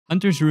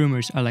Hunter's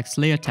Rumours are like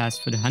Slayer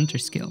tasks for the Hunter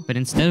skill, but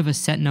instead of a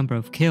set number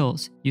of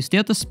kills, you stay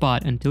at the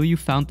spot until you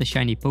found the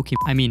shiny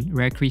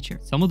rare creature.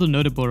 Some of the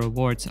notable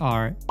rewards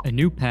are a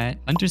new pet,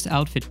 Hunter's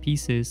outfit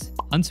pieces,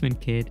 Huntsman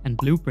kit, and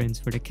blueprints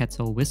for the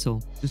Quetzal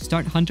whistle. To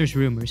start Hunter's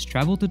Rumours,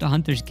 travel to the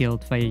Hunter's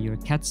Guild via your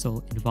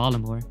Quetzal in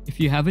Varlamore. If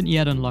you haven't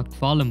yet unlocked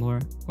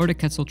Varlamore or the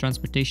Quetzal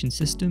transportation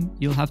system,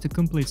 you'll have to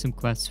complete some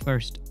quests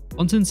first.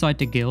 Once inside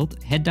the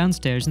guild, head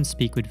downstairs and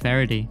speak with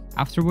Verity.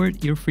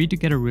 Afterward, you're free to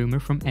get a rumour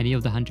from any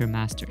of the Hunter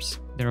Masters.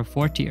 There are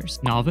 4 tiers: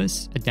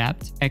 Novice,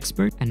 Adept,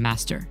 Expert, and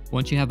Master.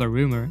 Once you have a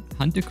rumour,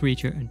 hunt the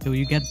creature until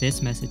you get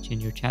this message in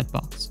your chat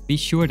box. Be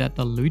sure that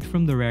the loot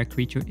from the rare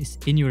creature is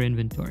in your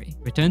inventory.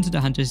 Return to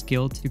the Hunter's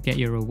Guild to get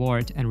your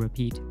reward and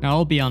repeat. Now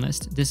I'll be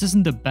honest, this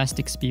isn't the best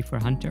XP for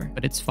Hunter,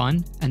 but it's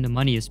fun and the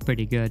money is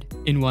pretty good.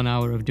 In 1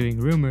 hour of doing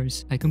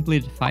rumours, I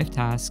completed 5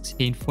 tasks,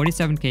 gained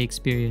 47k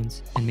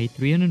experience, and made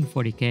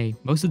 340k.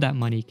 Most of that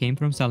money came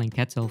from selling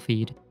Quetzal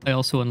feed. I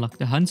also unlocked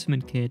the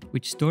Huntsman kit,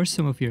 which stores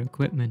some of your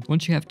equipment.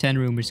 Once you have 10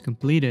 rumours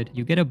completed,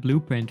 you get a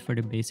blueprint for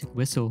the basic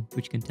whistle,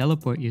 which can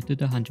teleport you to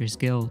the Hunter's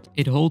Guild.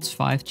 It holds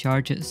 5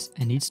 charges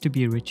and needs to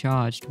be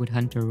recharged with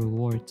Hunter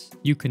rewards.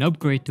 You can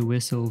upgrade the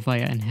whistle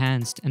via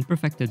enhanced and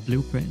perfected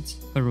blueprints,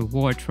 a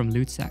reward from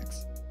loot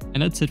sacks.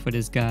 And that's it for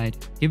this guide.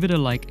 Give it a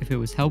like if it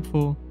was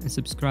helpful and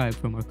subscribe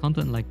for more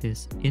content like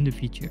this in the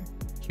future.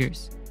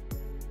 Cheers.